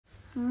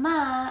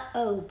My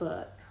O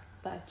Book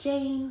by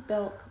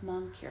Belk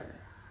Moncure.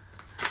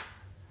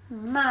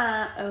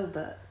 My O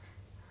Book.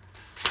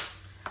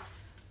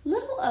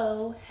 Little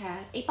O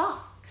had a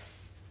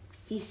box.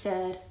 He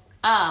said,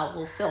 "I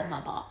will fill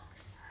my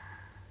box."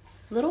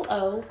 Little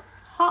O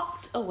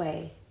hopped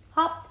away.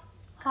 Hop,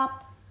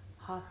 hop,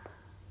 hop.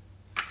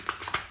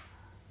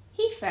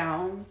 He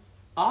found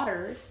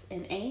otters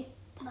in a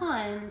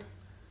pond.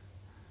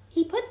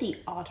 He put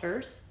the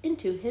otters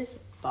into his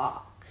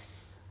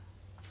box.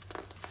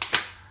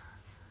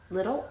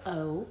 Little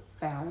O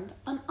found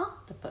an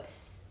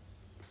octopus.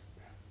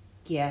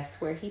 Guess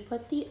where he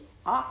put the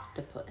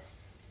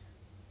octopus?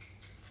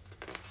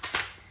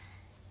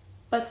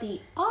 But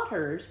the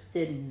otters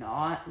did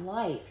not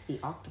like the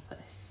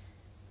octopus.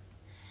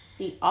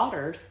 The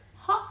otters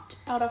hopped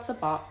out of the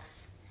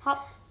box.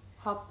 Hop,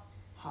 hop,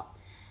 hop.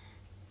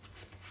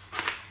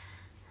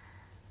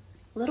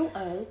 Little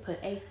O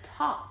put a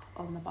top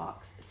on the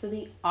box so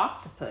the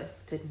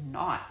octopus could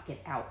not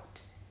get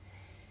out.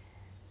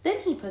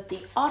 Then he put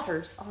the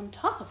otters on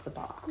top of the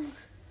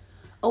box.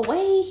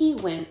 Away he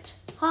went,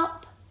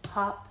 hop,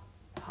 hop,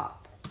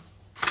 hop.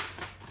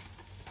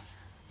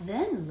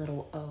 Then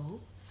Little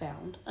O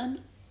found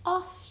an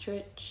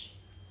ostrich.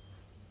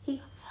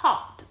 He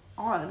hopped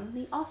on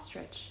the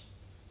ostrich.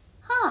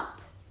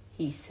 "Hop,"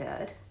 he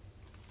said.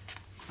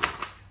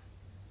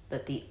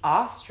 But the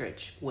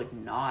ostrich would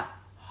not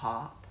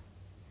hop.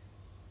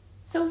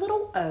 So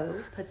Little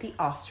O put the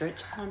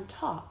ostrich on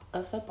top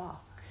of the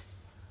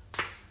box.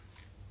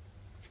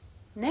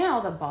 Now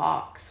the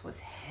box was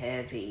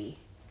heavy.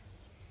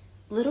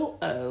 Little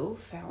O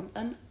found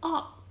an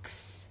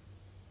ox.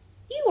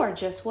 "You are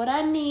just what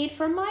I need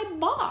for my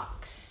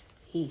box,"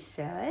 he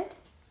said.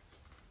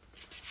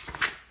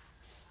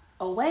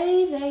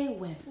 Away they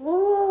went,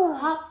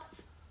 hop,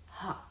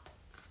 hop,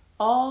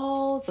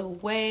 all the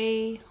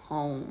way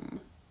home.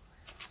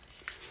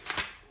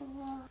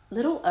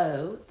 Little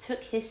O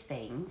took his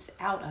things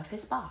out of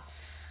his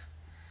box.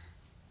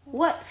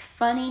 What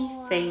funny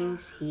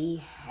things he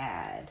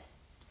had.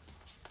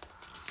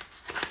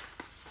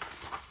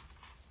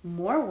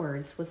 More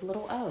words with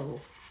Little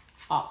O.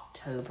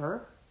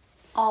 October,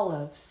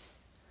 olives,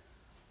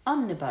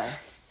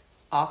 omnibus,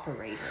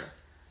 operator,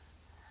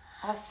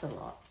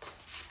 ocelot.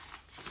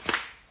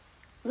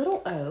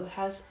 Little O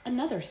has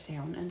another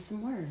sound and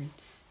some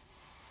words.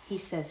 He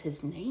says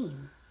his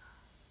name.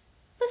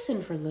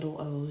 Listen for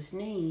Little O's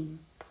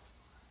name.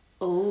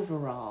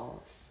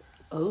 Overalls,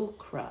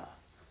 okra,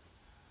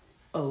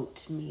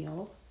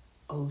 oatmeal,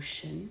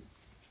 ocean,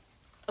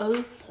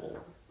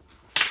 opal.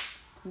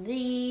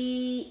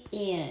 The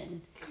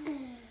end.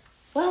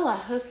 Well, I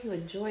hope you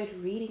enjoyed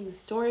reading the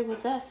story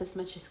with us as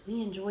much as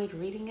we enjoyed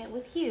reading it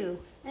with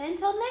you. And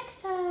until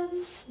next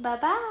time,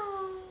 bye-bye.